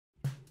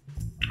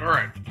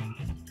Alright.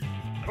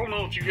 I don't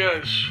know if you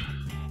guys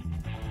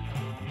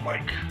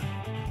like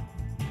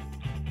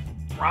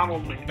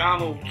Ronald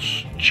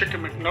McDonald's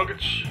Chicken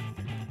McNuggets,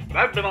 but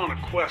I've been on a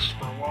quest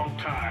for a long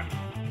time.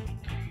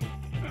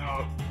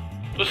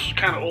 This is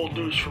kind of old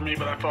news for me,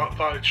 but I thought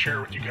I'd share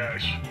it with you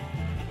guys.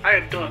 I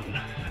had done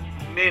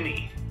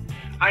many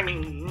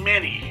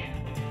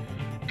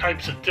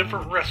types of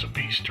different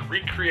recipes to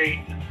recreate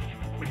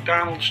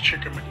McDonald's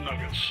Chicken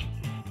McNuggets.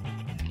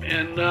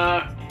 And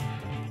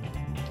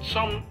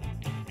some,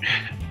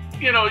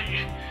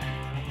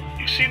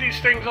 you see these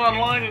things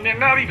online and they're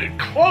not even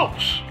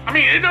close. I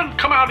mean, it doesn't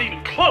come out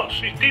even close.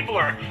 These people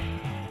are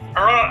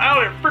out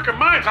of their freaking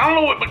minds. I don't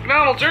know what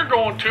McDonald's they're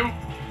going to,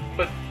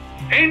 but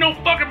ain't no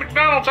fucking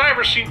McDonald's I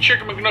ever seen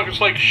Chicken McNuggets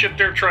like shit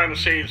they're trying to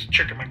say is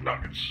Chicken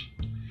McNuggets.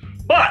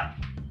 But,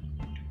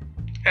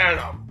 as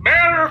a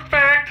matter of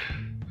fact,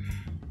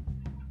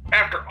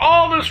 after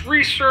all this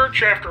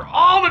research, after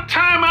all the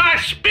time I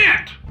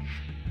spent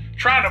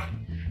trying to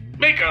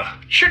make a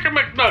Chicken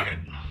McNugget,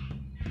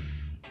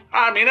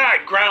 I mean, I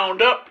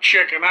ground up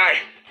chicken. I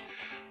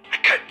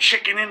cut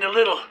chicken into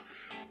little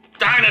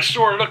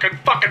dinosaur-looking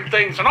fucking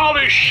things and all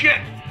this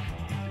shit.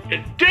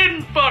 It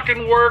didn't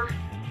fucking work.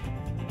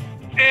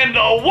 And the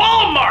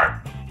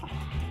Walmart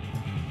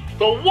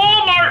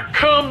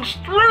comes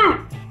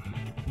through.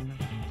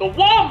 The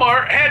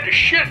Walmart had the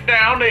shit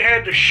down. They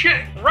had the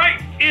shit right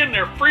in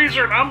their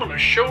freezer, and I'm going to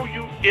show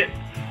you it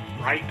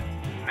right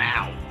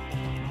now.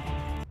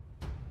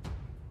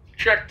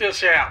 Check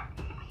this out.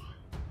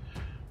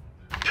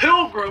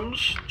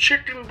 Pilgrim's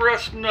Chicken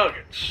Breast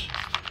Nuggets.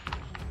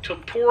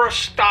 Tempura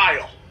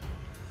style.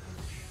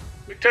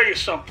 Let me tell you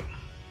something.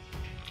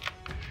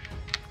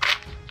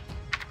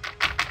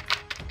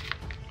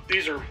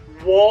 These are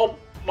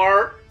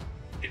Walmart,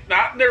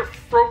 not in their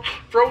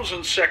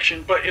frozen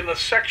section, but in the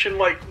section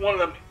like one of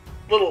them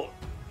little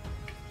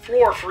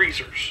floor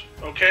freezers,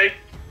 okay?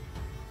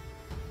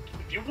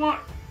 If you want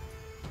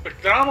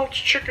McDonald's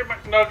Chicken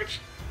McNuggets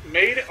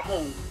made at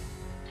home,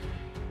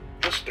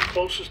 this is the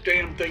closest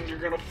damn thing you're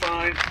gonna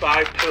find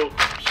by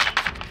Pilgrims.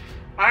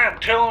 I am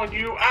telling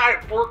you,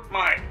 I've worked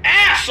my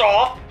ass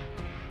off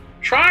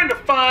trying to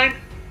find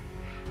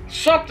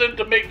something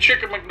to make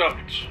Chicken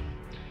McNuggets.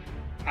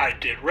 I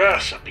did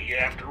recipe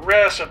after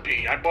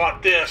recipe. I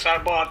bought this, I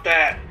bought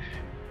that.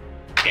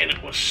 And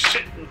it was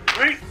sitting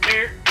right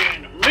there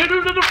in the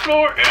middle of the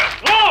floor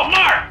at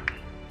Walmart.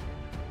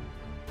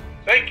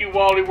 Thank you,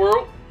 Wally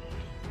World.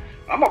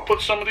 I'm going to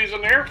put some of these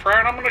in the air fryer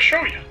and I'm going to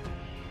show you.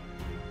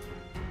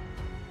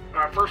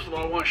 Alright, first of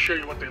all, I want to show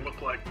you what they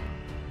look like.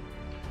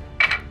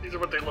 These are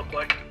what they look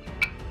like.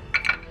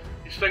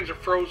 These things are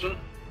frozen.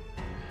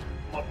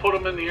 I'll put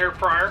them in the air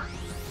fryer.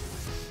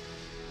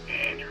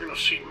 And you're going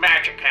to see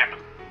magic happen.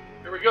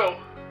 There we go.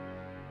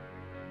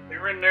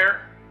 They're in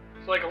there.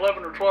 It's like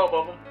 11 or 12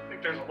 of them. I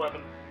think there's 11.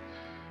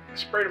 I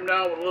sprayed them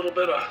down with a little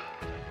bit of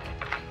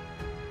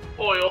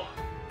oil.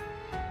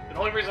 And the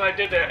only reason I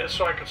did that is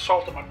so I could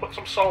salt them. I put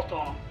some salt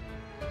on them.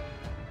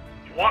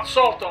 If you want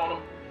salt on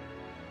them,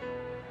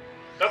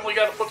 definitely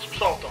got to put some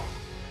salt on them.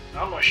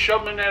 Now I'm going to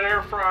shove them in that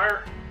air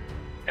fryer.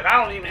 And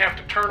I don't even have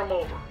to turn them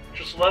over.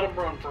 Just let them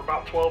run for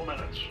about 12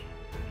 minutes.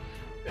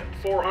 At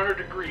 400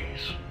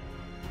 degrees.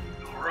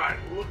 Alright,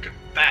 look at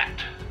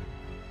that.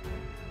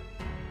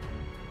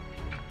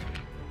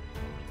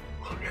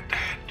 Look at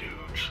that,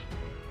 dudes.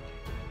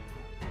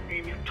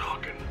 Ain't you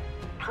talking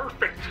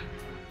perfect?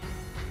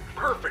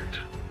 Perfect.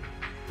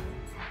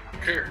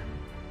 Here.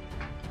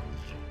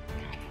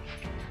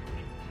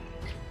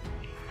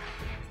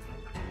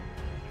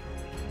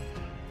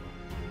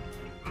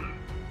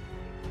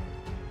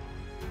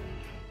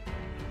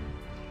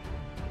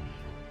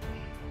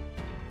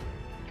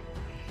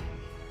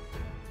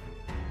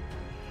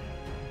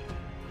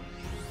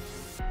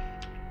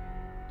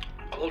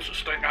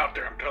 Closest thing out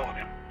there, I'm telling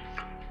you.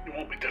 You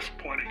won't be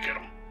disappointed. Get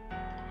them.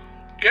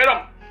 Get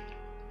them!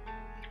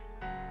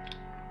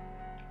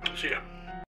 See ya.